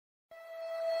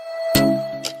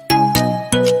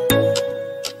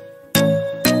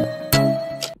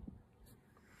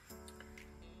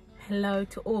hello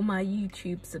to all my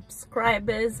YouTube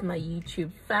subscribers, my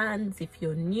YouTube fans. If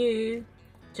you're new,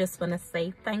 just want to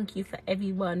say thank you for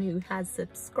everyone who has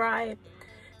subscribed.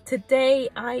 Today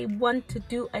I want to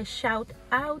do a shout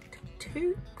out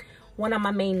to one of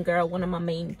my main girl, one of my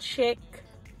main chick,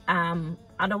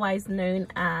 otherwise known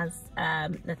as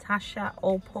Natasha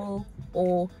Opal,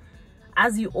 or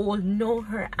as you all know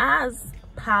her as,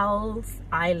 Pal's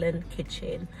Island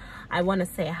Kitchen. I want to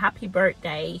say a happy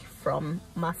birthday from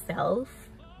myself,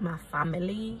 my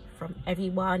family, from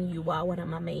everyone. You are one of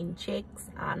my main chicks,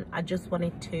 and I just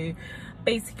wanted to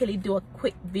basically do a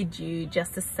quick video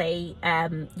just to say,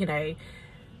 you know,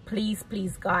 please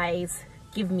guys,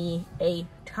 give me a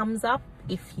thumbs up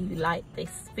if you like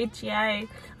this video.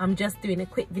 I'm just doing a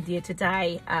quick video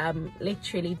today,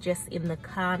 literally just in the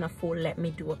car, and I thought let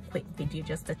me do a quick video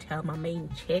just to tell my main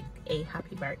chick a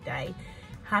happy birthday.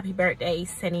 Happy birthday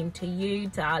sending to you,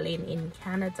 darling, in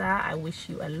Canada. I wish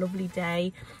you a lovely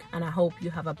day and I hope you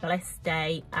have a blessed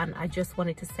day. And I just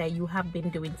wanted to say you have been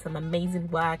doing some amazing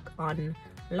work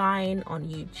online on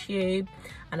YouTube,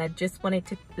 and I just wanted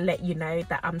to let you know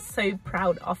that I'm so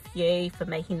proud of you for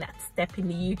making that step in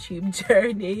the YouTube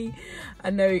journey.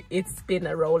 I know it's been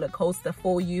a roller coaster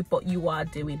for you, but you are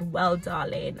doing well,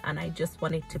 darling, and I just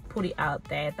wanted to put it out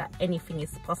there that anything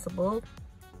is possible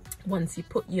once you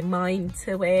put your mind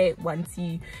to it. Once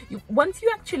you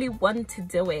actually want to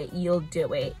do it, you'll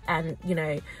do it. And you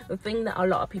know, the thing that a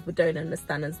lot of people don't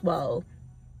understand as well,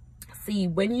 see,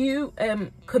 when you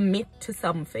commit to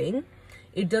something,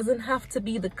 it doesn't have to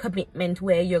be the commitment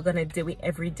where you're gonna do it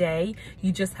every day.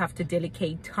 You just have to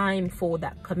dedicate time for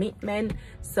that commitment.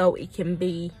 So it can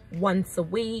be once a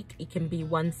week, it can be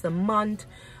once a month,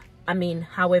 I mean,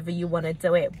 however you want to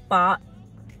do it. But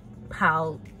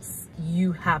pals,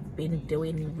 you have been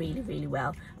doing really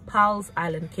well. Pal's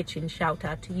Island Kitchen, shout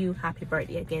out to you. Happy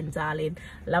birthday again, darling.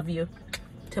 Love you.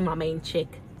 To my main chick,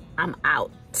 I'm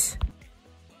out.